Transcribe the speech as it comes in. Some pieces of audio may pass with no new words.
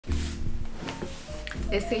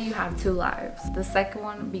They say you have two lives. The second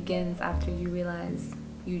one begins after you realize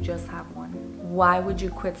you just have one. Why would you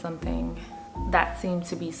quit something that seemed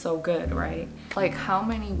to be so good, right? Like, how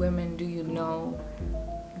many women do you know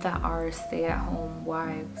that are stay-at-home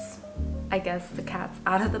wives? I guess the cat's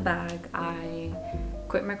out of the bag. I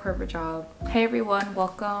quit my corporate job. Hey everyone,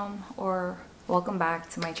 welcome back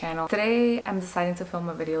to my channel. Today I'm deciding to film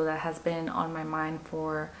a video that has been on my mind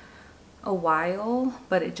for a while,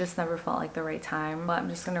 but it just never felt like the right time. But I'm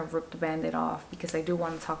just gonna rip the band-aid off because I do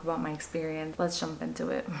want to talk about my experience. Let's jump into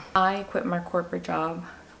it. I quit my corporate job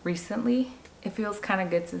recently. It feels kind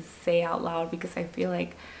of good to say out loud because I feel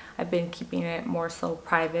like I've been keeping it more so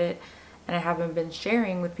private and I haven't been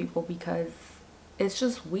sharing with people because it's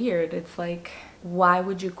just weird. It's like, why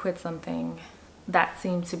would you quit something that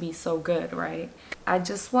seemed to be so good, right? I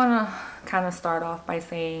just want to kind of start off by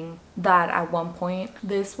saying that at one point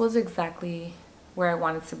this was exactly where I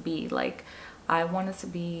wanted to be. Like, I wanted to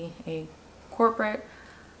be a corporate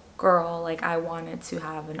girl. Like, I wanted to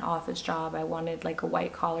have an office job. I wanted like a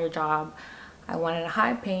white collar job. I wanted a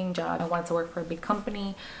high paying job. I wanted to work for a big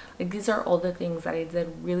company. Like, these are all the things that I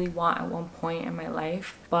did really want at one point in my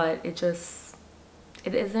life, but it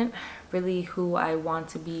isn't really who I want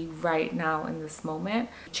to be right now in this moment.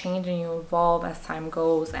 You change and you evolve as time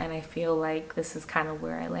goes, and I feel like this is kind of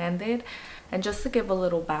where I landed. And just to give a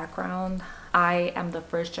little background, I am the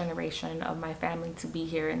first generation of my family to be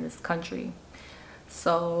here in this country.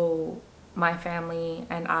 So my family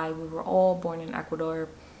and we were all born in Ecuador,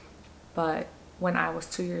 but when I was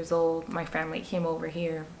 2 years old, my family came over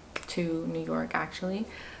here to New York actually.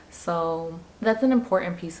 So that's an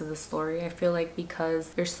important piece of the story. I feel like because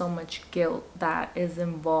there's so much guilt that is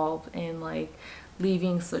involved in like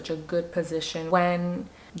leaving such a good position when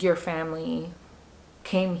your family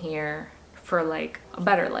came here for like a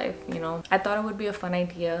better life, you know. I thought it would be a fun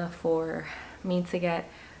idea for me to get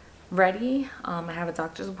ready. I have a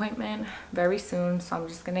doctor's appointment very soon, so I'm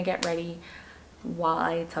just gonna get ready while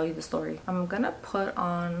I tell you the story. I'm gonna put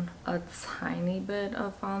on a tiny bit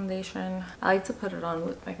of foundation. I like to put it on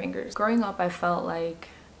with my fingers. Growing up, I felt like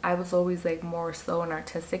I was always like more so an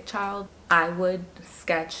artistic child. I would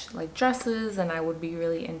sketch like dresses and I would be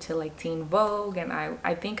really into like teen Vogue, and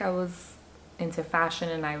I think I was into fashion,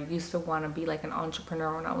 and I used to want to be like an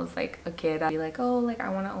entrepreneur when I was like a kid. I'd be like, oh, like I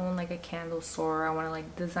want to own like a candle store. I want to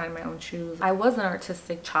like design my own shoes. I was an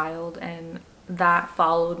artistic child, and that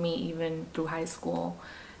followed me even through high school.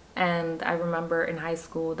 And I remember in high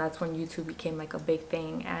school, that's when YouTube became like a big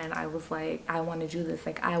thing, and I was like, I want to do this.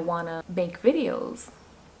 Like, I want to make videos.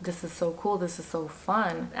 This is so cool. This is so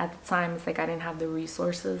fun. At the time, it's like I didn't have the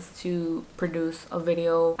resources to produce a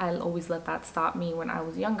video. I always let that stop me when I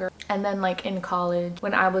was younger. And then like in college,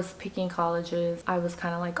 when I was picking colleges, I was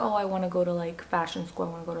kind of like, oh, I want to go to like fashion school. I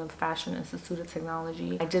want to go to the Fashion Institute of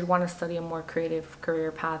Technology. I did want to study a more creative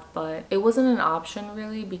career path, but it wasn't an option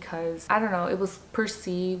really because, I don't know, it was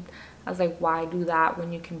perceived as like, why do that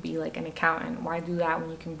when you can be like an accountant? Why do that when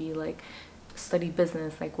you can be like study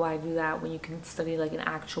business? Like, why do that when you can study like an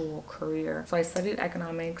actual career? So I studied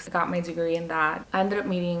economics, got my degree in that. I ended up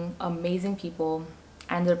meeting amazing people.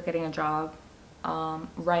 I ended up getting a job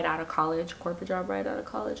right out of college, corporate job right out of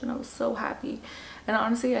college, and I was so happy. And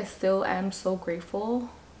honestly, I still am so grateful.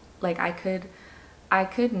 Like, I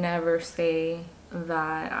could never say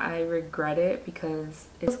that I regret it because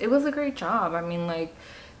it was a great job. I mean, like,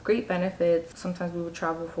 great benefits. Sometimes we would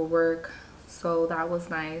travel for work, so that was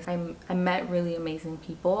nice. I met really amazing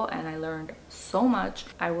people and I learned so much.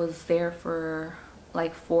 I was there for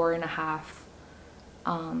like 4.5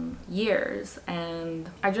 years, and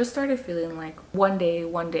I just started feeling like one day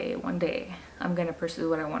I'm gonna pursue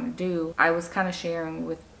what I want to do. I was kind of sharing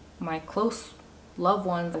with my close loved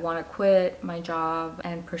ones, I want to quit my job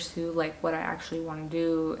and pursue like what I actually want to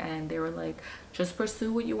do, and they were like, just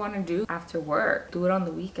pursue what you want to do after work, do it on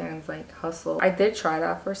the weekends, like hustle. I did try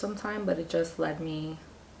that for some time, but it just led me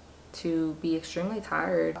to be extremely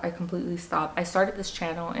tired. I completely stopped. I started this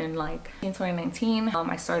channel in like in 2019.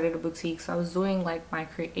 I started a boutique, so I was doing like my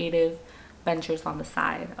creative ventures on the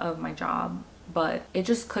side of my job, but it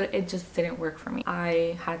just didn't work for me.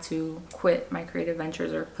 I had to quit my creative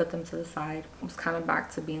ventures or put them to the side. I was kind of back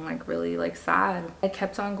to being like really like sad. I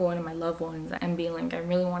kept on going to my loved ones and being like, I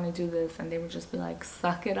really want to do this, and they would just be like,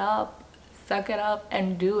 suck it up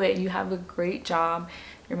and do it. You have a great job,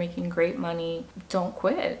 you're making great money, don't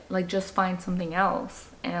quit, like just find something else.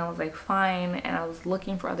 And I was like, fine. And I was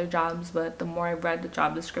looking for other jobs, but the more I read the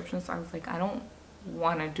job descriptions, I was like, I don't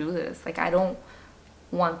want to do this. Like, I don't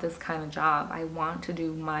want this kind of job. I want to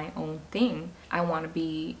do my own thing. I want to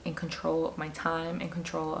be in control of my time, in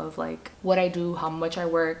control of like what I do, how much I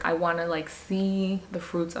work. I want to like see the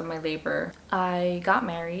fruits of my labor. I got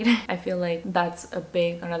married. I feel like that's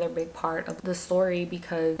another big part of the story,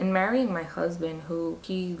 because in marrying my husband, who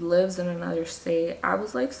he lives in another state, I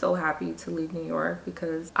was like so happy to leave New York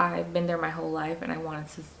because I've been there my whole life and I wanted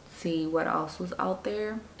to see what else was out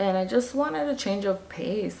there, and I just wanted a change of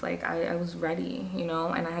pace. Like I was ready, you know,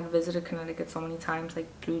 and I had visited Connecticut so many times, like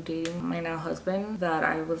through dating my now husband, that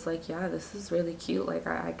I was like, yeah, this is really cute. Like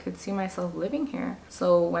I could see myself living here.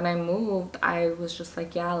 So when I moved, I was just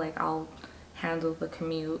like, yeah, like I'll handle the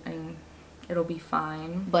commute and it'll be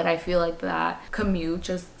fine. But I feel like that commute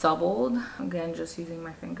just doubled. Again, just using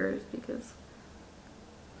my fingers because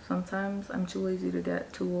sometimes I'm too lazy to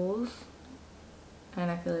get tools, and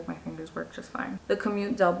I feel like my fingers work just fine. The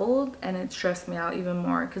commute doubled and it stressed me out even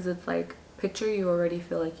more, because it's like, picture you already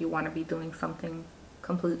feel like you want to be doing something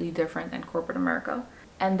completely different than corporate America,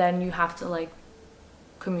 and then you have to like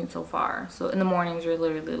commute so far. So in the mornings you're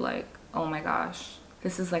literally like, oh my gosh,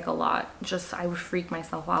 this is like a lot. Just I would freak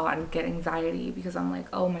myself out. I'd get anxiety because I'm like,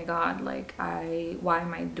 oh my god, like why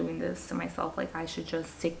am I doing this to myself? Like I should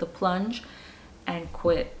just take the plunge and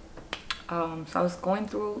quit. So I was going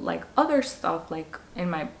through like other stuff, like in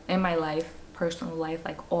my life, personal life,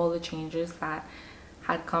 like all the changes that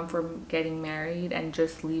had come from getting married and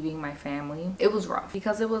just leaving my family. It was rough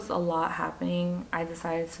because it was a lot happening. I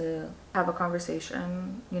decided to have a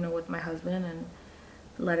conversation, you know, with my husband and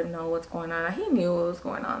let him know what's going on. He knew what was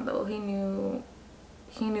going on though. He knew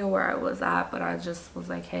where I was at, but I just was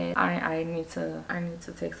like, hey, I need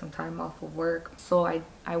to take some time off of work. So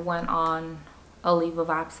I went on a leave of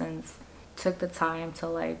absence, took the time to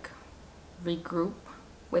like regroup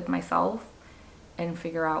with myself and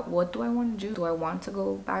figure out, what do I want to do? Do I want to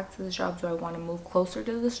go back to this job? Do I want to move closer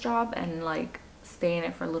to this job and like stay in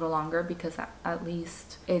it for a little longer, because at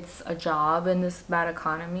least it's a job in this bad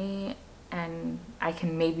economy and I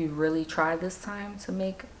can maybe really try this time to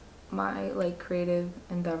make my like creative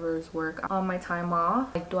endeavors work on my time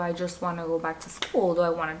off. Like, do I just want to go back to school? Do I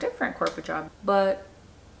want a different corporate job? But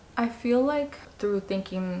I feel like through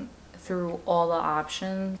thinking through all the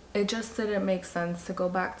options, it just didn't make sense to go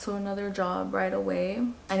back to another job right away.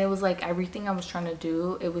 And it was like everything I was trying to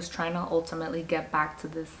do, it was trying to ultimately get back to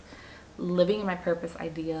this living in my purpose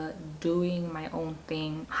idea, doing my own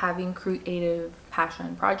thing, having creative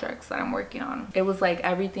passion projects that I'm working on. It was like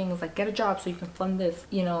everything was like, get a job so you can fund this,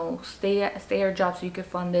 you know, stay at a job so you can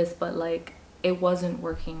fund this, but like it wasn't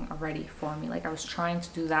working already for me. Like I was trying to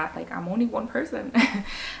do that, like I'm only one person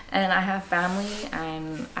and I have family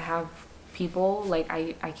and I have people. Like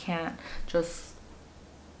I can't just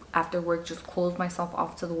after work just close myself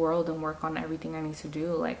off to the world and work on everything I need to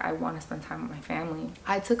do. Like I want to spend time with my family.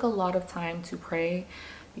 I took a lot of time to pray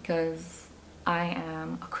because I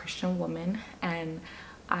am a Christian woman and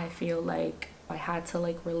I feel like I had to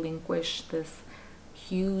like relinquish this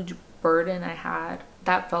huge burden I had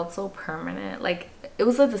that felt so permanent. Like it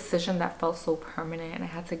was a decision that felt so permanent and I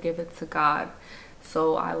had to give it to God.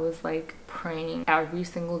 So I was like praying every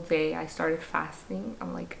single day. I started fasting.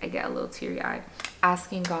 I'm like, I get a little teary-eyed,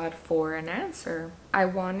 asking God for an answer. I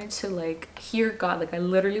wanted to like hear God. Like I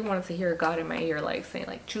literally wanted to hear God in my ear, like saying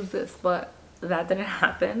like, choose this, but that didn't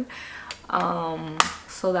happen.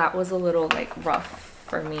 So that was a little like rough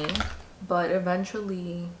for me. But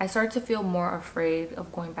eventually I started to feel more afraid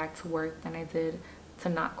of going back to work than I did to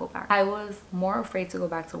not go back. I was more afraid to go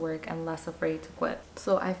back to work and less afraid to quit.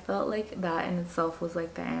 So I felt like that in itself was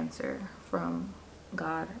like the answer from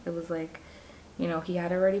God. It was like, you know, he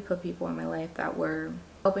had already put people in my life that were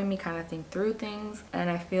helping me kind of think through things, and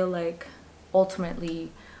I feel like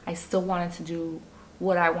ultimately I still wanted to do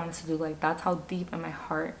what I wanted to do. Like that's how deep in my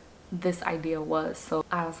heart this idea was. So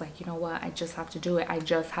I was like, you know what, I just have to do it. I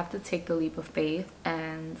just have to take the leap of faith,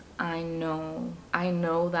 and I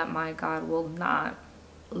know that my God will not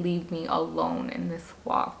leave me alone in this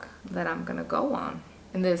walk that I'm gonna go on,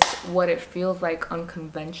 in this what it feels like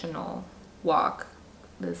unconventional walk,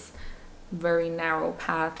 this very narrow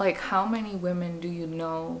path. Like how many women do you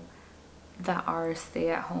know that are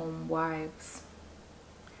stay-at-home wives?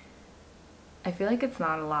 I feel like it's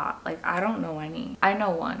not a lot. Like I don't know any. I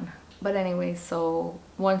know one. But anyway, so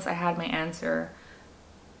once I had my answer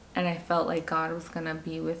and I felt like God was gonna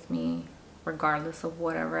be with me regardless of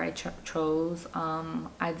whatever I chose,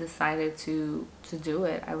 I decided to do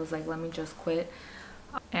it. I was like, let me just quit.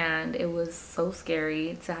 And it was so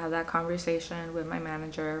scary to have that conversation with my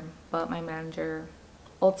manager, but my manager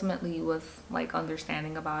ultimately was like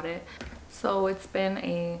understanding about it. So it's been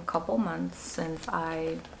a couple months since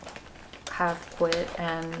I have quit,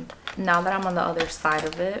 and now that I'm on the other side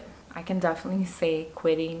of it, I can definitely say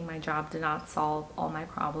quitting my job did not solve all my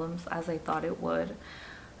problems as I thought it would.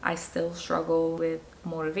 I still struggle with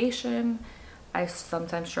motivation. I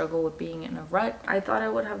sometimes struggle with being in a rut. I thought I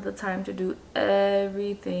would have the time to do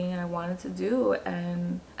everything I wanted to do,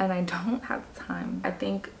 and I don't have the time. I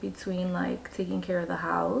think between like taking care of the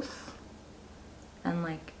house and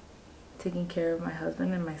like taking care of my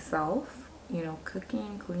husband and myself, you know,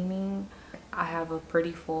 cooking, cleaning, I have a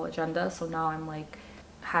pretty full agenda. So now I'm like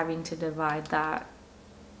having to divide that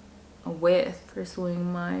with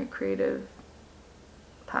pursuing my creative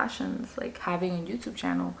passions, like having a YouTube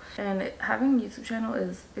channel. And having a YouTube channel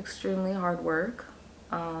is extremely hard work.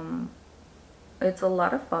 It's a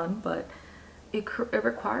lot of fun, but it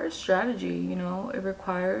requires strategy, you know. It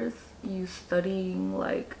requires you studying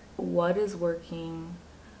like what is working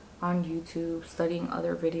on YouTube, studying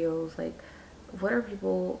other videos, like what are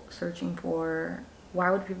people searching for, why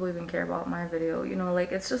would people even care about my video, you know,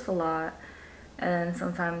 like it's just a lot. And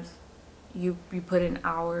sometimes you put in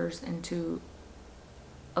hours into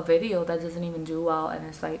a video that doesn't even do well, and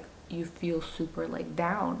it's like you feel super like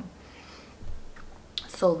down.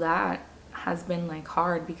 So that has been like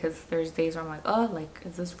hard, because there's days where I'm like, oh, like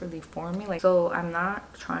is this really for me? Like, so I'm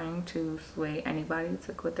not trying to sway anybody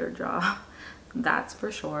to quit their job, that's for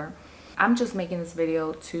sure. I'm just making this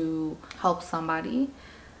video to help somebody.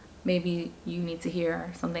 Maybe you need to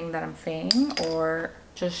hear something that I'm saying, or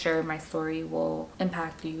just sharing my story will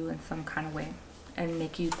impact you in some kind of way and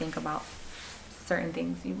make you think about certain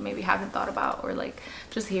things you maybe haven't thought about, or like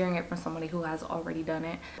just hearing it from somebody who has already done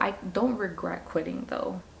it. I don't regret quitting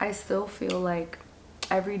though. I still feel like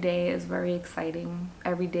every day is very exciting.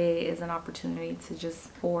 Every day is an opportunity to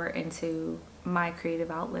just pour into my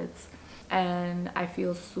creative outlets. And I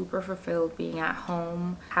feel super fulfilled being at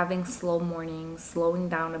home, having slow mornings, slowing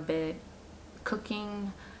down a bit,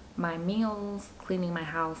 cooking my meals, cleaning my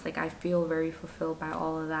house. Like I feel very fulfilled by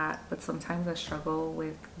all of that. But sometimes I struggle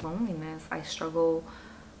with loneliness. I struggle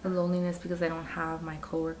with loneliness because I don't have my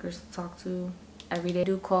coworkers to talk to every day. I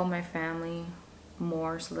do call my family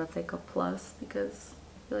more, so that's like a plus, because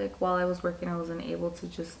I feel like while I was working I wasn't able to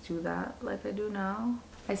just do that like I do now.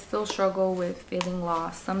 I still struggle with feeling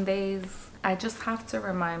lost. Some days I just have to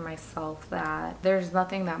remind myself that there's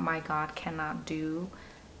nothing that my God cannot do,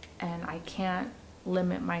 and I can't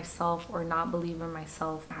limit myself or not believe in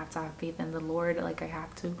myself. I have to have faith in the Lord. Like I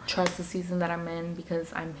have to trust the season that I'm in,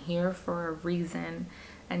 because I'm here for a reason,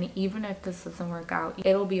 and even if this doesn't work out,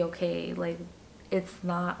 it'll be okay. Like it's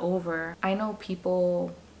not over. I know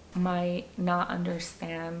people might not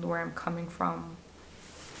understand where I'm coming from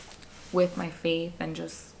with my faith and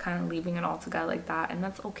just kind of leaving it all together like that, and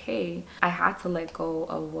that's okay. I had to let go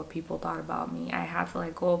of what people thought about me. I had to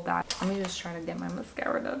let go of that. Let me just try to get my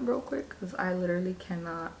mascara done real quick, because I literally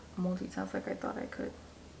cannot multitask like I thought I could.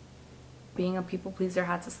 Being a people pleaser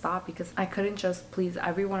had to stop, because I couldn't just please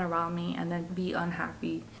everyone around me and then be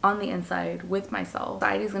unhappy on the inside with myself.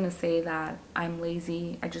 Society's gonna say that I'm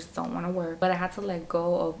lazy, I just don't want to work, but I had to let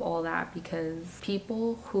go of all that, because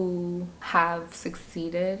people who have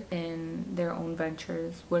succeeded in their own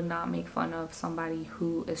ventures would not make fun of somebody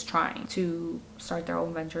who is trying to start their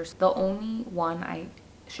own ventures. The only one I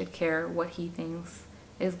should care what he thinks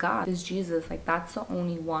is God, is Jesus. Like that's the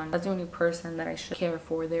only one, that's the only person that I should care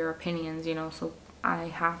for their opinions, you know. So I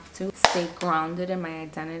have to stay grounded in my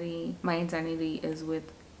identity. My identity is with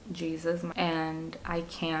Jesus, and I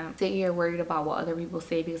can't sit here worried about what other people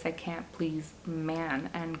say, because I can't please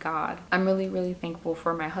man and God. I'm really thankful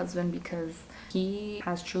for my husband, because he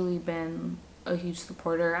has truly been a huge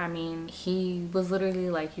supporter. I mean, he was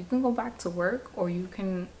literally like, you can go back to work or you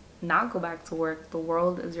can not go back to work. The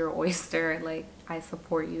world is your oyster. Like, I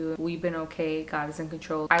support you. We've been okay. God is in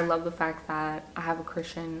control. I love the fact that I have a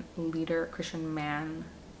Christian leader, Christian man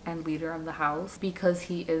and leader of the house, because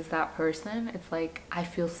he is that person. It's like I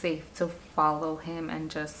feel safe to follow him,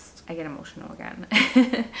 and just I get emotional again.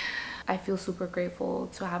 I feel super grateful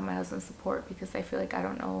to have my husband's support, because I feel like I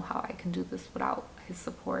don't know how I can do this without his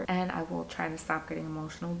support. And I will try to stop getting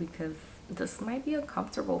emotional, because this might be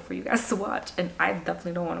uncomfortable for you guys to watch, and I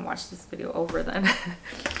definitely don't want to watch this video over then.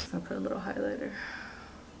 So I'll put a little highlighter.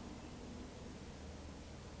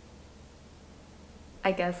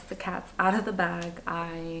 I guess the cat's out of the bag.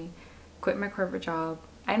 I quit my corporate job.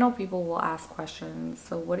 I know people will ask questions.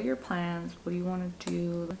 So what are your plans? What do you want to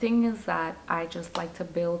do? The thing is that I just like to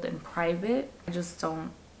build in private. I just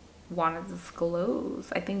don't want to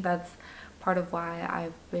disclose. I think that's part of why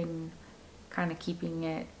I've been kind of keeping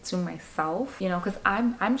it to myself, you know, because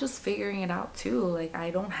I'm just figuring it out too. Like I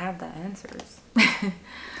don't have the answers.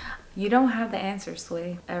 You don't have the answer,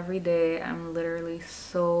 Sway. Every day I'm literally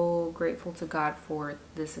so grateful to God for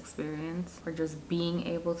this experience, for just being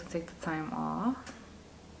able to take the time off.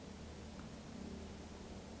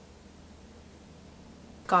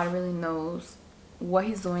 God really knows what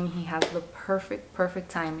he's doing. He has the perfect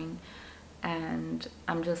timing, and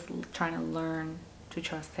I'm just trying to learn to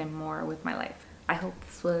trust him more with my life. I hope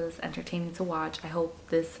this was entertaining to watch. I hope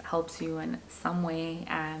this helps you in some way,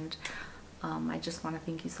 and I just want to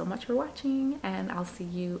thank you so much for watching, and I'll see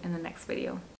you in the next video.